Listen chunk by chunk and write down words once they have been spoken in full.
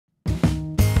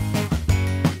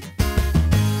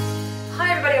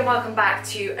and welcome back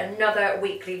to another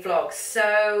weekly vlog.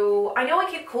 So I know I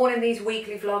keep calling these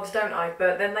weekly vlogs, don't I?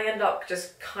 But then they end up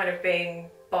just kind of being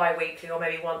bi-weekly or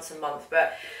maybe once a month.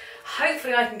 But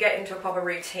hopefully I can get into a proper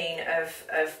routine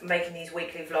of making these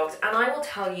weekly vlogs, and I will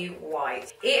tell you why.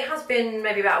 It has been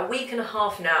maybe about a week and a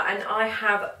half now, and I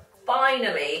have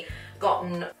finally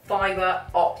gotten fibre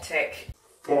optic.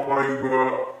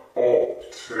 Fibre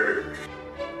optic.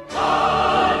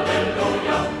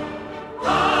 Hallelujah.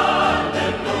 Hallelujah.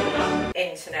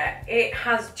 Internet. It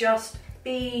has just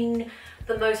been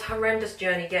the most horrendous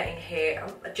journey getting here.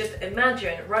 Just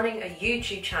imagine running a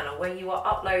YouTube channel where you are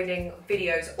uploading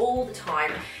videos all the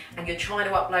time and you're trying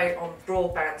to upload on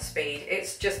broadband speed.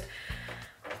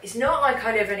 It's not like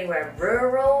I live anywhere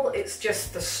rural, it's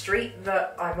just the street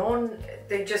that I'm on.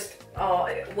 They just are,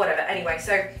 whatever. Anyway,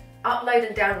 so upload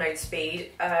and download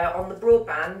speed on the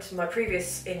broadband, my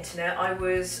previous internet, I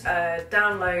was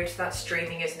download, that's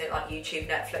streaming, isn't it, like YouTube,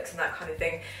 Netflix and that kind of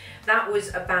thing. That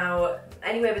was about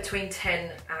anywhere between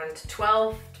 10 and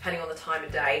 12, depending on the time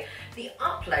of day. The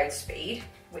upload speed,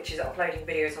 which is uploading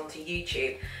videos onto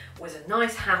YouTube, was a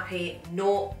nice happy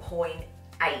 0.8.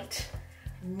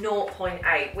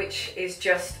 0.8, which is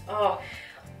just,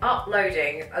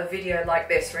 uploading a video like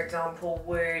this, for example,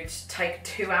 would take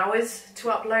 2 hours to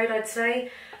upload, I'd say,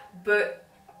 but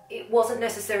it wasn't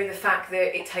necessarily the fact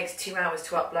that it takes 2 hours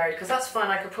to upload, because that's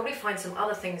fine, I could probably find some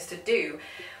other things to do,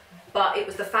 but it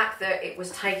was the fact that it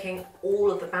was taking all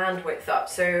of the bandwidth up.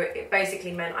 So it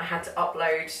basically meant I had to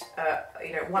upload,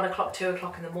 1 o'clock, 2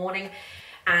 o'clock in the morning.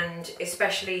 And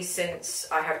especially since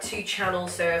I have 2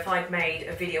 channels, so if I've made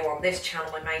a video on this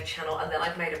channel, my main channel, and then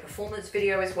I've made a performance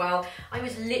video as well, I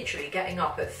was literally getting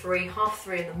up at half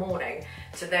three in the morning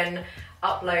to then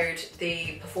upload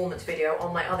the performance video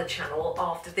on my other channel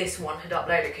after this one had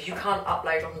uploaded, because you can't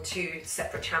upload on 2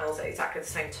 separate channels at exactly the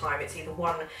same time. It's either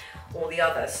one or the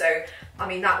other. So, I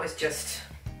mean, that was just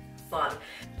fun.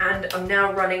 And I'm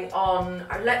now running on,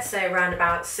 let's say around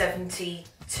about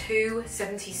 72,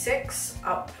 76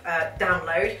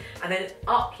 download, and then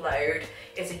upload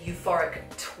is a euphoric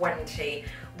 20,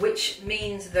 which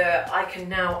means that I can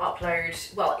now upload,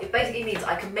 well, it basically means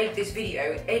I can make this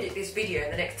video, edit this video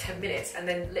in the next 10 minutes and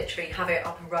then literally have it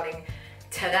up and running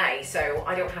today, so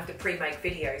I don't have to pre-make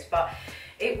videos. But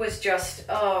it was just,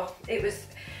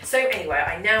 so anyway,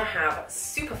 I now have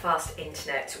super fast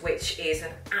internet, which is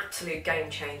an absolute game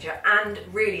changer, and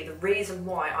really the reason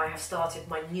why I have started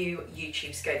my new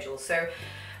YouTube schedule. So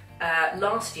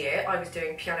last year I was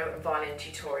doing piano and violin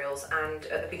tutorials, and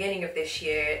at the beginning of this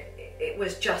year it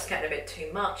was just getting a bit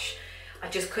too much. I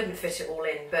just couldn't fit it all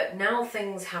in, but now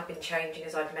things have been changing,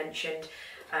 as I've mentioned.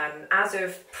 As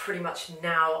of pretty much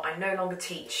now, I no longer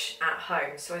teach at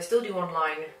home, so I still do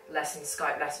online lessons,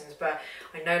 Skype lessons, but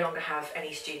I no longer have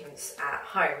any students at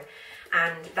home,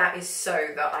 and that is so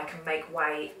that I can make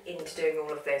way into doing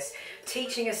all of this.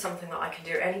 Teaching is something that I can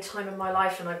do any time in my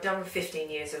life, and I've done 15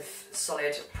 years of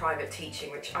solid private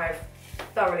teaching, which I've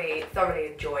thoroughly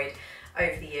enjoyed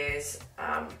over the years,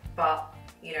 but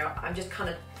you know, I just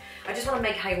want to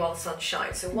make hay while the sun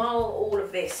shines. So while all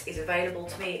of this is available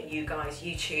to me and you guys,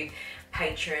 YouTube,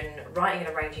 Patreon, writing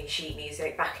and arranging sheet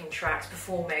music, backing tracks,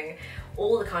 performing,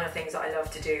 all the kind of things that I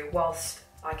love to do whilst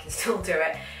I can still do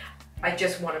it, I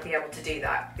just want to be able to do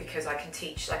that because I can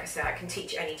teach, like I said, I can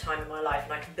teach any time in my life,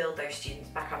 and I can build those students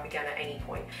back up again at any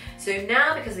point. So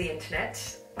now, because of the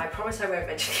internet, I promise I won't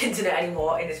mention the internet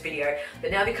anymore in this video,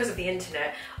 but now because of the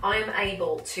internet, I am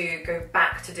able to go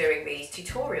back to doing these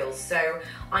tutorials. So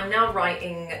I'm now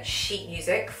writing sheet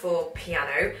music for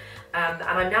piano, and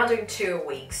I'm now doing 2 a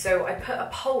week. So I put a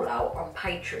poll out on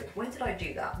Patreon. When did I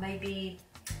do that? Maybe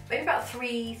about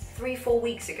 3-4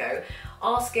 weeks ago,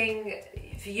 asking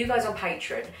for you guys on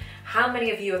Patreon, how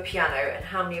many of you are piano and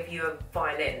how many of you are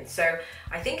violin? So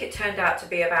I think it turned out to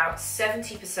be about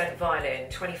 70% violin,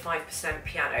 25%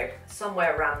 piano,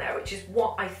 somewhere around there, which is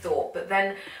what I thought. But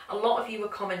then a lot of you were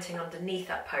commenting underneath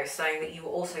that post saying that you were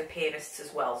also pianists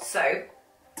as well. So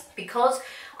because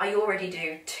I already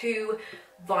do 2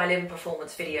 violin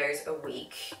performance videos a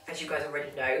week, as you guys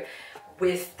already know,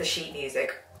 with the sheet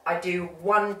music, I do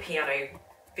 1 piano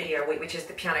video a week, which is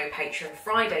the Piano Patreon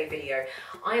Friday video.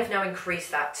 I have now increased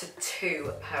that to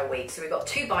 2 per week. So we've got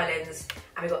 2 violins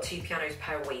and we've got 2 pianos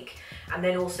per week. And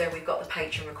then also we've got the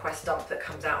Patreon request dump that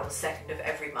comes out on the 2nd of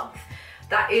every month.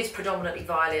 That is predominantly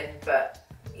violin, but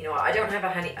you know, I don't have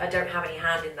any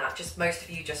hand in that. Just most of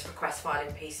you just request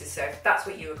violin pieces, so if that's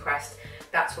what you request,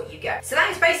 that's what you get. So that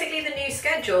is basically the new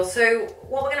schedule. So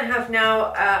what we're going to have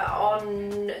now,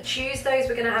 on Tuesdays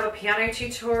we're going to have a piano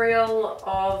tutorial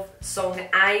of song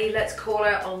A, let's call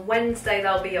it. On Wednesday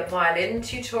there'll be a violin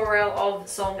tutorial of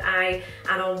song A,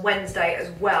 and on Wednesday as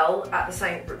well,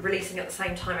 releasing at the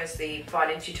same time as the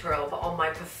violin tutorial, but on my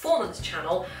performance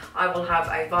channel I will have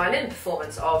a violin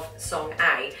performance of song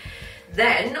A.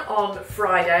 Then on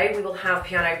Friday we will have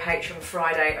Piano Patron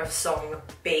Friday of song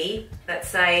B, let's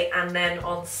say, and then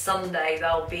on Sunday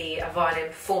there'll be a violin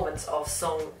performance of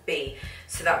song B.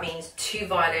 So that means 2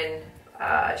 violin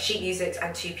sheet musics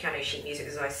and 2 piano sheet music,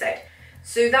 as I said.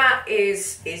 So that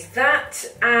is that,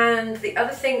 and the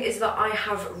other thing is that I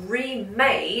have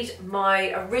remade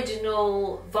my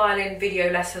original violin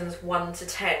video lessons 1 to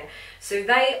 10. So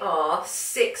they are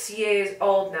 6 years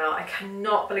old now. I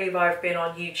cannot believe I've been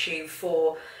on YouTube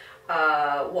for,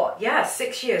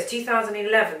 6 years,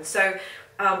 2011. So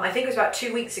I think it was about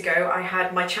 2 weeks ago,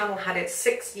 my channel had its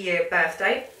 6-year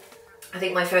birthday. I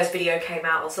think my first video came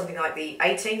out on something like the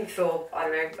 18th or, I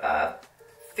don't know,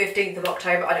 15th of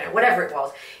October, I don't know, whatever it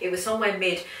was. It was somewhere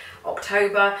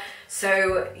mid-October.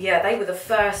 So yeah, they were one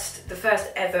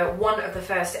of the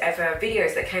first ever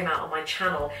videos that came out on my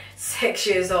channel. 6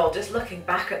 years old. Just looking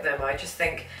back at them, I just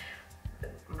think,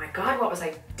 oh my God, what was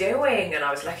I doing? And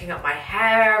I was looking at my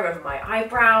hair and my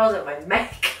eyebrows and my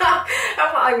makeup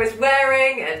and what I was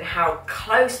wearing and how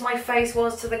close my face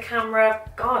was to the camera.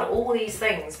 God, all these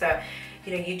things that,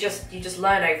 you know, you just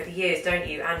learn over the years, don't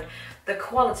you? And the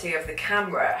quality of the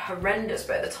camera, horrendous,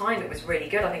 but at the time it was really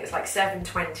good. I think it's like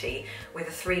 720 with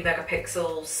a 3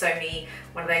 megapixel Sony,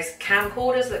 one of those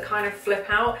camcorders that kind of flip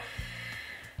out.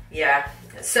 Yeah,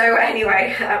 so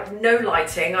anyway, no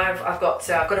lighting. I've got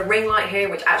a ring light here,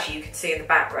 which actually you can see in the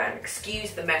background.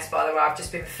 Excuse the mess, by the way. I've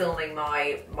just been filming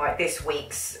my this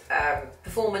week's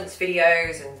performance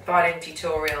videos and violin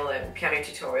tutorial and piano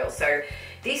tutorial. So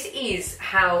this is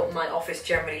how my office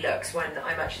generally looks when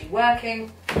I'm actually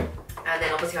working. And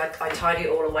then obviously I tidy it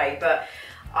all away, but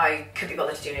I couldn't be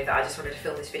bothered to do any of that. I just wanted to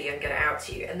film this video and get it out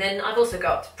to you. And then I've also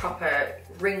got proper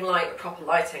ring light, proper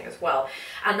lighting as well.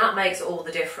 And that makes all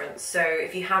the difference. So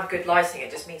if you have good lighting,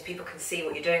 it just means people can see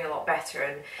what you're doing a lot better,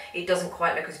 and it doesn't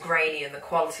quite look as grainy and the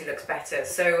quality looks better.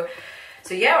 So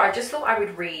yeah, I just thought I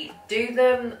would redo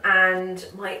them, and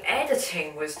my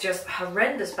editing was just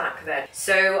horrendous back then.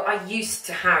 So I used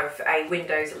to have a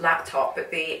Windows laptop,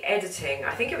 but the editing,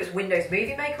 I think it was Windows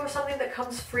Movie Maker or something that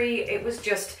comes free. It was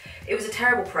a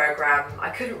terrible program.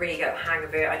 I couldn't really get the hang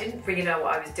of it. I didn't really know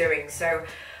what I was doing. So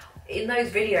in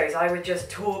those videos, I would just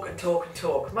talk and talk and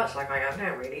talk, much like I am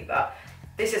now really, but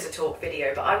this is a talk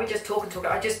video, but I would just talk and talk.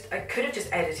 I could have just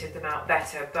edited them out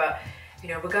better, but you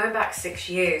know, we're going back 6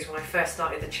 years when I first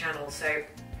started the channel. So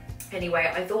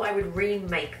anyway, I thought I would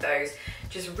remake those,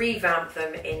 just revamp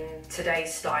them in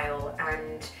today's style,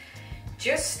 and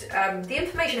just the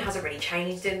information hasn't really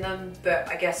changed in them, but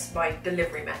I guess my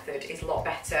delivery method is a lot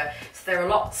better. So they're a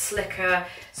lot slicker,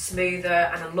 smoother,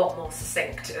 and a lot more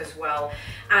succinct as well.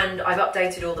 And I've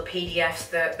updated all the PDFs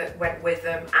that went with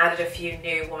them, added a few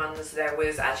new ones. There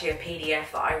was actually a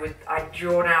PDF that I'd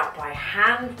drawn out by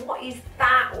hand. What is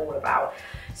that all about?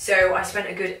 So I spent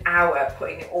a good hour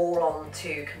putting it all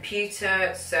onto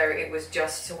computer, so it was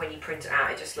just, so when you print it out,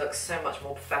 it just looks so much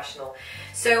more professional.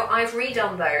 So I've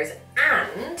redone those,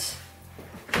 and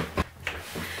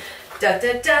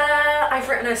I've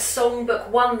written a songbook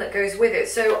 1 that goes with it.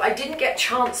 So I didn't get a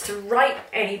chance to write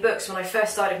any books when I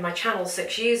first started my channel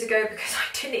 6 years ago, because I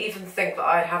didn't even think that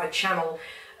I'd have a channel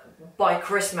by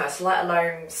Christmas, let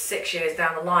alone 6 years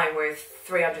down the line with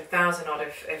 300,000 odd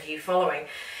of you following.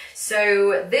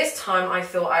 So this time I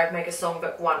thought I'd make a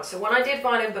songbook 1. So when I did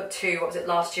violin book 2, what was it,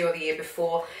 last year or the year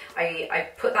before, I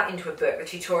put that into a book, the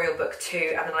tutorial book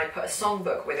 2, and then I put a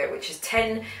songbook with it, which is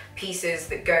 10 pieces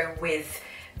that go with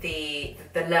the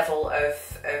level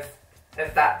of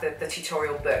the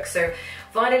tutorial book. So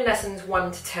violin lessons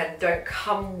 1 to 10 don't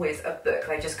come with a book,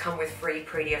 they just come with free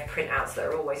PDF printouts that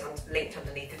are always linked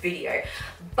underneath the video.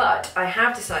 But I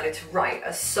have decided to write a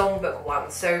songbook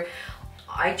 1. So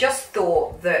I just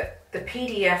thought that the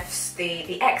PDFs,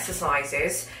 the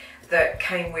exercises that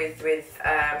came with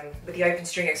the open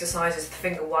string exercises, the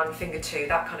finger 1, finger 2,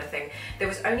 that kind of thing, there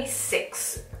was only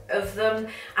 6 of them,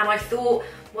 and I thought,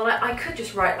 well, I could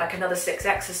just write like another 6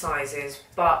 exercises,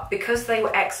 but because they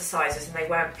were exercises and they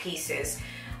weren't pieces,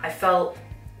 I felt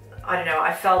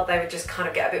they would just kind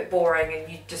of get a bit boring, and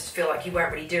you just feel like you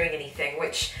weren't really doing anything,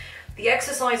 which the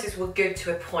exercises were good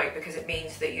to a point, because it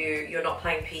means that you're not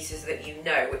playing pieces that you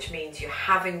know, which means you're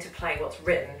having to play what's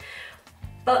written.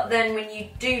 But then when you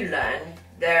do learn,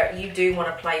 you do want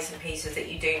to play some pieces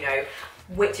that you do know,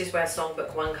 which is where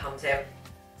Songbook 1 comes in.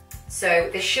 So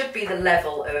this should be the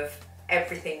level of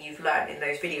everything you've learned in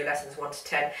those video lessons 1 to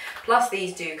 10. Plus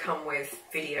these do come with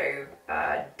video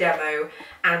demo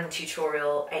and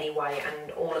tutorial anyway,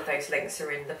 and all of those links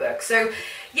are in the book. So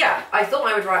yeah, I thought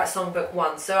I would write a Songbook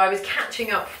 1. So I was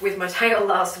catching up with my tail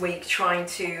last week, trying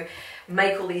to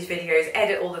make all these videos,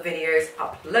 edit all the videos,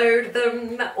 upload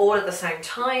them all at the same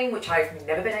time, which I've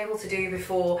never been able to do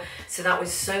before. So that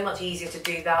was so much easier to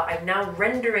do that. I'm now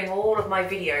rendering all of my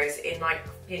videos in like,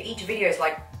 you know, each video is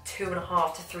like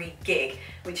 2.5 to 3 gig,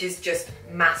 which is just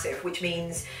massive, which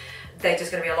means they're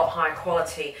just going to be a lot higher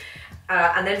quality.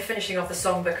 And then finishing off the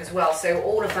songbook as well. So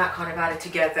all of that kind of added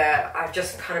together, I've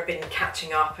just kind of been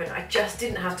catching up, and I just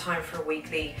didn't have time for a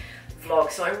weekly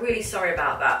vlog. So I'm really sorry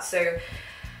about that. So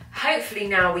hopefully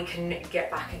now we can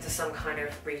get back into some kind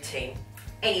of routine.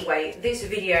 Anyway, this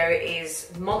video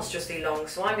is monstrously long,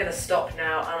 so I'm going to stop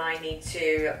now, and I need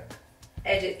to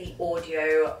edit the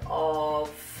audio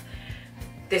of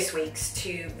this week's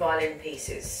 2 violin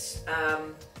pieces.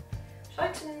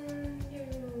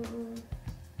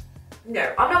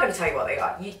 No, I'm not going to tell you what they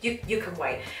are. You can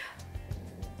wait.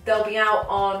 They'll be out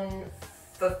on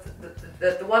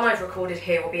the one I've recorded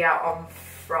here will be out on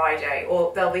Friday,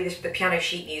 or there'll be the piano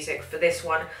sheet music for this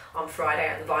one on Friday,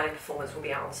 and the violin performance will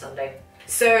be out on Sunday.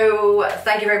 So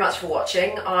thank you very much for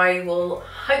watching. I will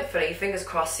hopefully, fingers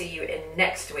crossed, see you in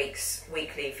next week's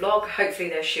weekly vlog. Hopefully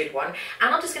there's should one.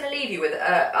 And I'm just going to leave you with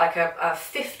like a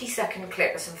 50-second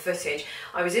clip of some footage.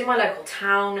 I was in my local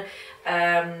town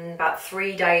about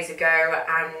 3 days ago,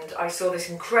 and I saw this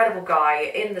incredible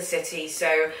guy in the city,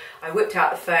 so I whipped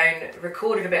out the phone,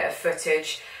 recorded a bit of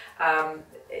footage.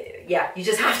 Yeah, you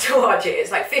just have to watch it. It's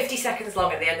like 50 seconds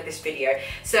long at the end of this video.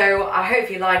 So I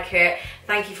hope you like it.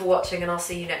 Thank you for watching, and I'll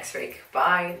see you next week.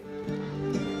 Bye.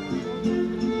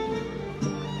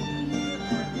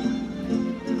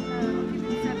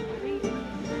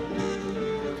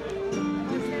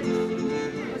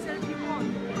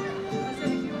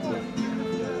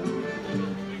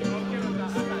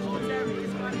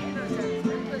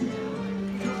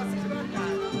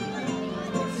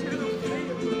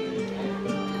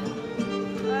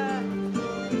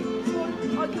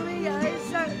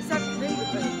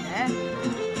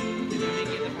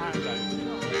 Exactly.